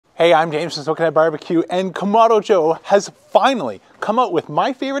Hey, I'm James from Smoking at Barbecue, and Kamado Joe has finally come out with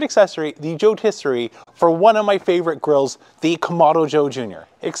my favorite accessory, the JoeTisserie, for one of my favorite grills, the Kamado Joe Jr.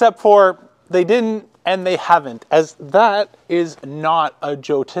 Except for they didn't and they haven't, as that is not a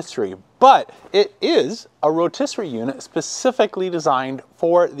JoeTisserie, but it is a rotisserie unit specifically designed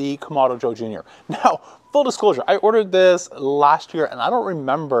for the Kamado Joe Jr. Now, full disclosure, I ordered this last year and I don't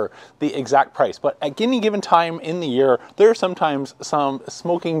remember the exact price, but at any given time in the year, there are sometimes some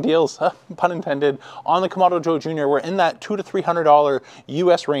smoking deals, pun intended, on the Kamado Joe Jr. where in that $200 to $300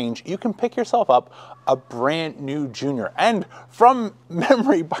 US range, you can pick yourself up a brand new Junior. And from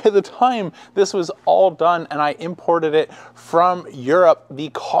memory, by the time this was all done and I imported it from Europe, the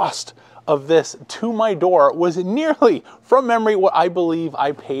cost of this to my door was nearly, from memory, what I believe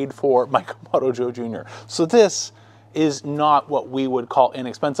I paid for my Kamado Joe Jr. So this is not what we would call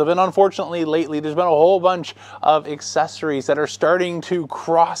inexpensive. And unfortunately, lately, there's been a whole bunch of accessories that are starting to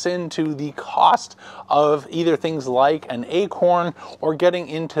cross into the cost of either things like an Acorn or getting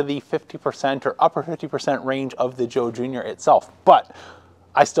into the 50% or upper 50% range of the Joe Jr. itself. But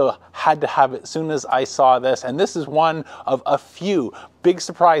I still had to have it as soon as I saw this, and this is one of a few big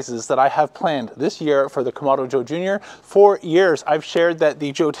surprises that I have planned this year for the Kamado Joe Jr. For years, I've shared that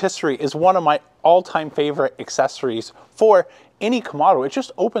the JoeTisserie is one of my all-time favorite accessories for any Kamado. It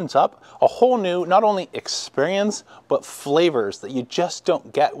just opens up a whole new, not only experience, but flavors that you just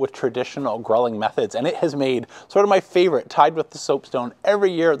don't get with traditional grilling methods. And it has made sort of my favorite, tied with the soapstone,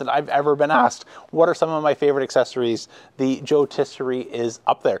 every year that I've ever been asked, what are some of my favorite accessories? The JoeTisserie is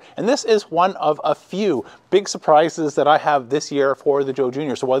up there. And this is one of a few big surprises that I have this year for the Joe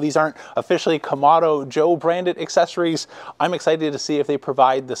Jr. So while these aren't officially Kamado Joe branded accessories, I'm excited to see if they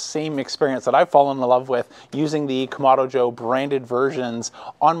provide the same experience that I've fallen in love with using the Kamado Joe branded versions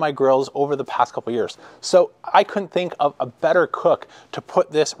on my grills over the past couple years. So I couldn't think of a better cook to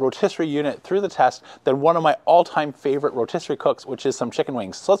put this rotisserie unit through the test than one of my all-time favorite rotisserie cooks, which is some chicken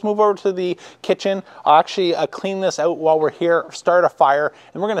wings. So let's move over to the kitchen. I'll actually clean this out while we're here, start a fire,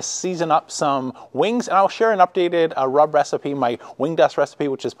 and we're gonna season up some wings, and I'll share an updated rub recipe, my wing dust recipe,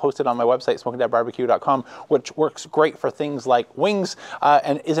 which is posted on my website, smoking-barbecue.com, which works great for things like wings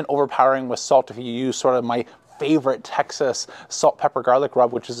and isn't overpowering with salt if you use sort of my favorite Texas salt, pepper, garlic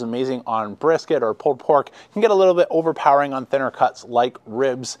rub, which is amazing on brisket or pulled pork. You can get a little bit overpowering on thinner cuts like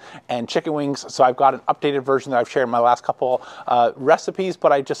ribs and chicken wings. So I've got an updated version that I've shared in my last couple recipes,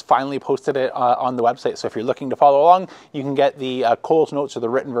 but I just finally posted it on the website. So if you're looking to follow along, you can get the Cole's notes or the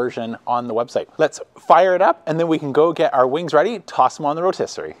written version on the website. Let's fire it up and then we can go get our wings ready, toss them on the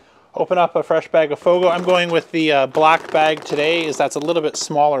rotisserie. Open up a fresh bag of Fogo. I'm going with the black bag today, as that's a little bit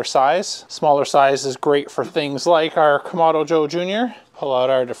smaller size. Smaller size is great for things like our Kamado Joe Jr. Pull out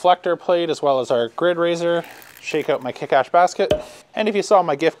our deflector plate as well as our grid razor. Shake out my Kick Ash basket. And if you saw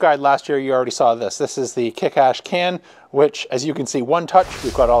my gift guide last year, you already saw this. This is the Kick Ash can, which, as you can see, one touch,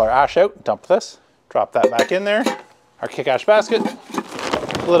 we've got all our ash out. Dump this, drop that back in there. Our Kick Ash basket,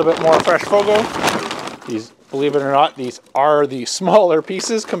 a little bit more fresh Fogo. These, believe it or not, these are the smaller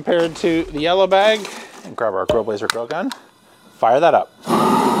pieces compared to the yellow bag. And grab our Grill Blazer grill gun. Fire that up.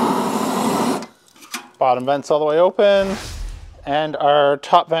 Bottom vent's all the way open. And our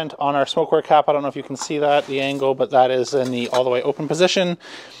top vent on our SmokeWare cap, I don't know if you can see that, the angle, but that is in the all the way open position.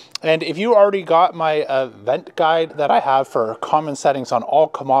 And if you already got my vent guide that I have for common settings on all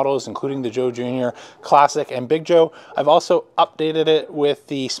Kamados, including the Joe Jr., Classic, and Big Joe, I've also updated it with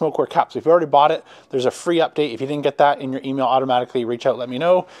the SmokeWare cap. So if you already bought it, there's a free update. If you didn't get that in your email, automatically reach out, let me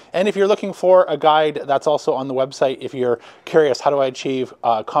know. And if you're looking for a guide, that's also on the website. If you're curious, how do I achieve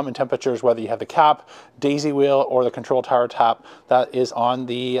common temperatures, whether you have the cap, daisy wheel, or the Kontrol Tower tap, that is on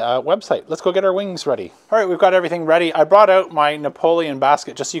the website. Let's go get our wings ready. All right, we've got everything ready. I brought out my Napoleon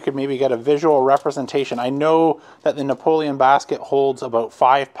basket just so you could maybe get a visual representation. I know that the Napoleon basket holds about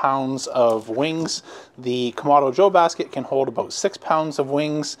 5 pounds of wings. The Kamado Joe basket can hold about 6 pounds of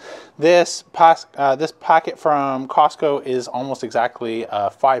wings. This packet from Costco is almost exactly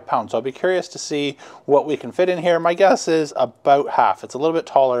 5 pounds. So I'll be curious to see what we can fit in here. My guess is about half. It's a little bit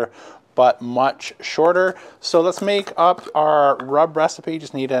taller, but much shorter. So let's make up our rub recipe.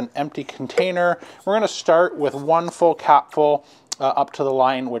 Just need an empty container. We're gonna start with one full capful up to the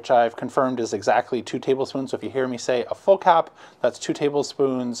line, which I've confirmed is exactly 2 tablespoons. So if you hear me say a full cap, that's 2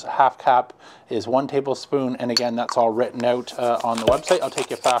 tablespoons. Half cap is 1 tablespoon. And again, that's all written out on the website. I'll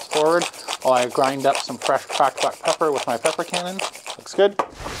take you fast forward while I grind up some fresh cracked black pepper with my pepper cannon. Looks good.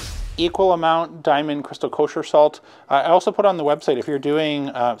 equal amount diamond crystal kosher salt. I also put on the website, if you're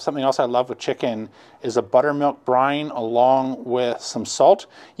doing something else I love with chicken is a buttermilk brine along with some salt.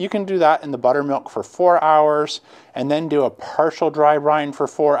 You can do that in the buttermilk for 4 hours and then do a partial dry brine for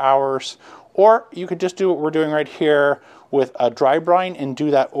 4 hours. Or you could just do what we're doing right here with a dry brine and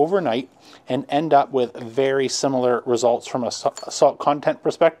do that overnight and end up with very similar results from a salt content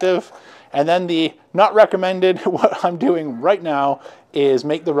perspective. And then the not recommended, what I'm doing right now is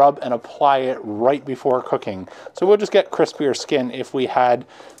make the rub and apply it right before cooking. So we'll just get crispier skin if we had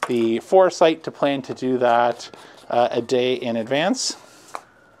the foresight to plan to do that a day in advance.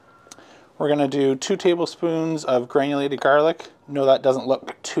 We're gonna do 2 tablespoons of granulated garlic. No, that doesn't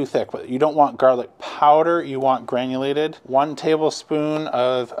look too thick, but you don't want garlic powder, you want granulated. 1 tablespoon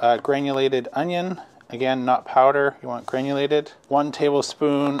of granulated onion. Again, not powder, you want granulated. 1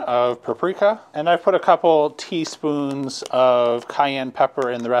 tablespoon of paprika. And I've put a couple teaspoons of cayenne pepper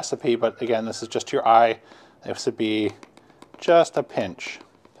in the recipe, but again, this is just to your eye. This would be just a pinch.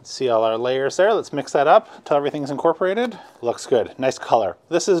 See all our layers there. Let's mix that up until everything's incorporated. Looks good, nice color.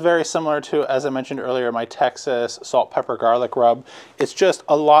 This is very similar to, as I mentioned earlier, my Texas salt, pepper, garlic rub. It's just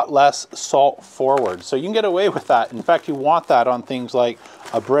a lot less salt forward. So you can get away with that. In fact, you want that on things like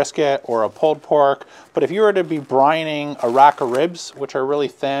a brisket or a pulled pork. But if you were to be brining a rack of ribs, which are really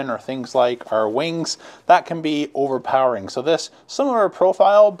thin, or things like our wings, that can be overpowering. So this, similar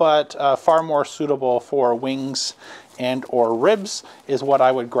profile, but far more suitable for wings and or ribs is what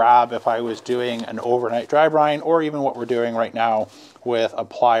I would grab if I was doing an overnight dry brine, or even what we're doing right now with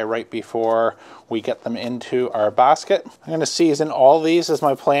apply right before we get them into our basket. I'm going to season all these, as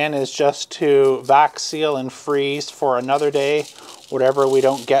my plan is just to vac seal and freeze for another day, whatever we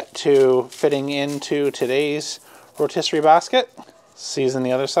don't get to fitting into today's rotisserie basket. Season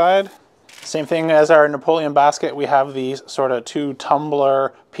the other side. Same thing as our Napoleon basket, we have these sort of 2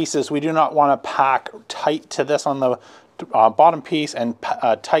 tumbler pieces. We do not want to pack tight to this on the bottom piece and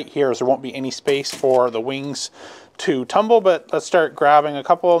tight here, so there won't be any space for the wings to tumble. But let's start grabbing a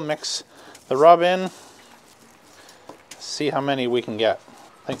couple, mix the rub in, see how many we can get.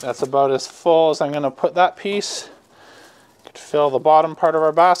 I think that's about as full as I'm going to put that piece. Could fill the bottom part of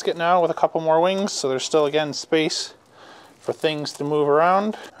our basket now with a couple more wings, so there's still, again, space for things to move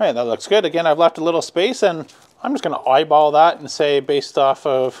around. All right, that looks good. Again, I've left a little space, and I'm just gonna eyeball that and say, based off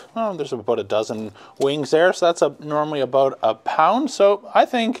of, oh, there's about a dozen wings there, so that's normally about a pound. So I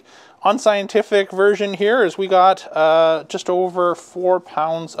think unscientific version here is we got just over 4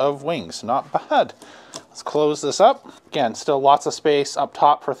 pounds of wings. Not bad. Let's close this up. Again, still lots of space up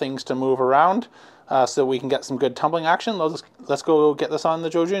top for things to move around so we can get some good tumbling action. Let's go get this on the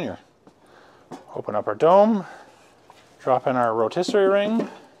Joe Jr. Open up our dome. Drop in our rotisserie ring.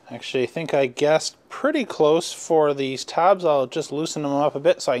 Actually, I think I guessed pretty close for these tabs. I'll just loosen them up a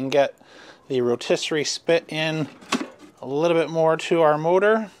bit so I can get the rotisserie spit in a little bit more to our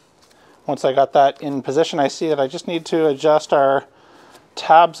motor. Once I got that in position, I see that I just need to adjust our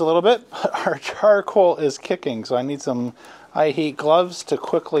tabs a little bit. Our charcoal is kicking, so I need some high heat gloves to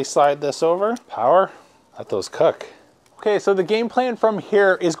quickly slide this over. Power, let those cook. Okay, so the game plan from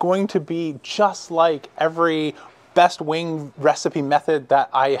here is going to be just like every best wing recipe method that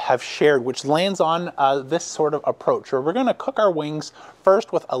I have shared, which lands on this sort of approach, where we're gonna cook our wings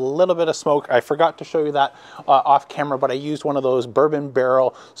first with a little bit of smoke. I forgot to show you that off camera, but I used one of those bourbon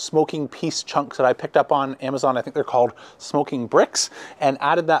barrel smoking piece chunks that I picked up on Amazon. I think they're called smoking bricks, and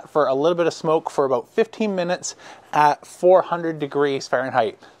added that for a little bit of smoke for about 15 minutes at 400 degrees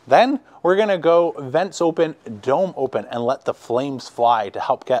Fahrenheit. Then we're gonna go vents open, dome open, and let the flames fly to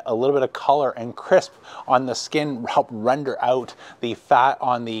help get a little bit of color and crisp on the skin, help render out the fat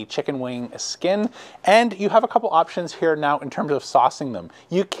on the chicken wing skin. And you have a couple options here now in terms of saucing them.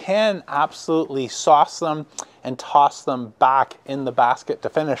 You can absolutely sauce them and toss them back in the basket to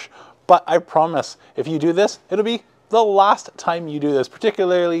finish. But I promise, if you do this, it'll be the last time you do this,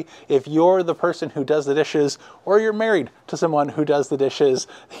 particularly if you're the person who does the dishes or you're married to someone who does the dishes.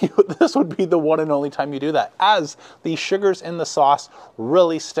 This would be the one and only time you do that, as the sugars in the sauce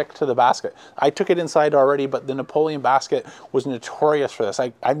really stick to the basket. I took it inside already, but the Napoleon basket was notorious for this.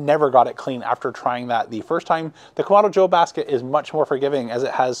 I never got it clean after trying that the first time. The Kamado Joe basket is much more forgiving, as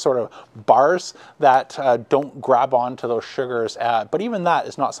it has sort of bars that don't grab onto those sugars, but even that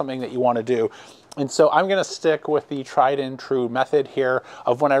is not something that you want to do. And so I'm gonna stick with the tried and true method here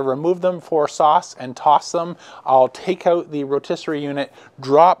of when I remove them for sauce and toss them, I'll take out the rotisserie unit,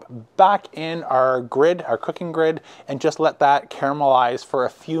 drop back in our grid, our cooking grid, and just let that caramelize for a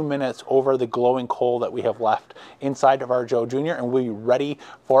few minutes over the glowing coal that we have left inside of our Joe Jr. and we'll be ready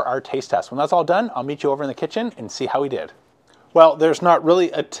for our taste test. When that's all done, I'll meet you over in the kitchen and see how we did. Well, there's not really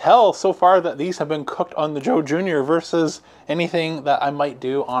a tell so far that these have been cooked on the Joe Jr. versus anything that I might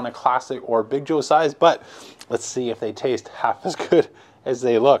do on a classic or Big Joe size, but let's see if they taste half as good as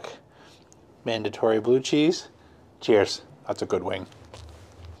they look. Mandatory blue cheese. Cheers. That's a good wing.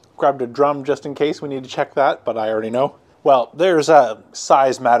 Grabbed a drum just in case we need to check that, but I already know. Well, there's a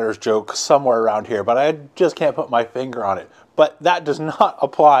size matters joke somewhere around here, but I just can't put my finger on it. But that does not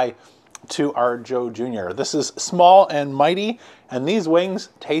apply to our Joe Jr. This is small and mighty, and these wings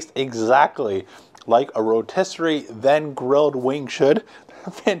taste exactly like a rotisserie then grilled wing should.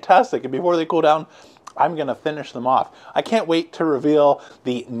 They're fantastic, and before they cool down, I'm gonna finish them off. I can't wait to reveal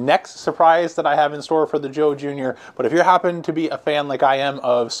the next surprise that I have in store for the Joe Jr. But if you happen to be a fan like I am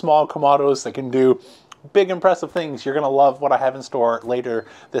of small Kamados that can do big impressive things, you're gonna love what I have in store later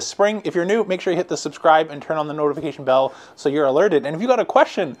this spring. If you're new, make sure you hit the subscribe and turn on the notification bell so you're alerted. And if you got a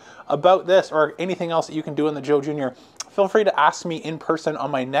question about this or anything else that you can do in the Joe Jr., feel free to ask me in person on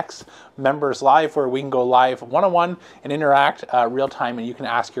my next Members Live, where we can go live one-on-one and interact real time, and you can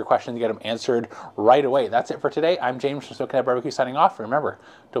ask your questions and get them answered right away. That's it for today. I'm James from Smoke Barbecue signing off. Remember,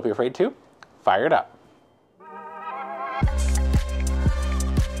 don't be afraid to fire it up.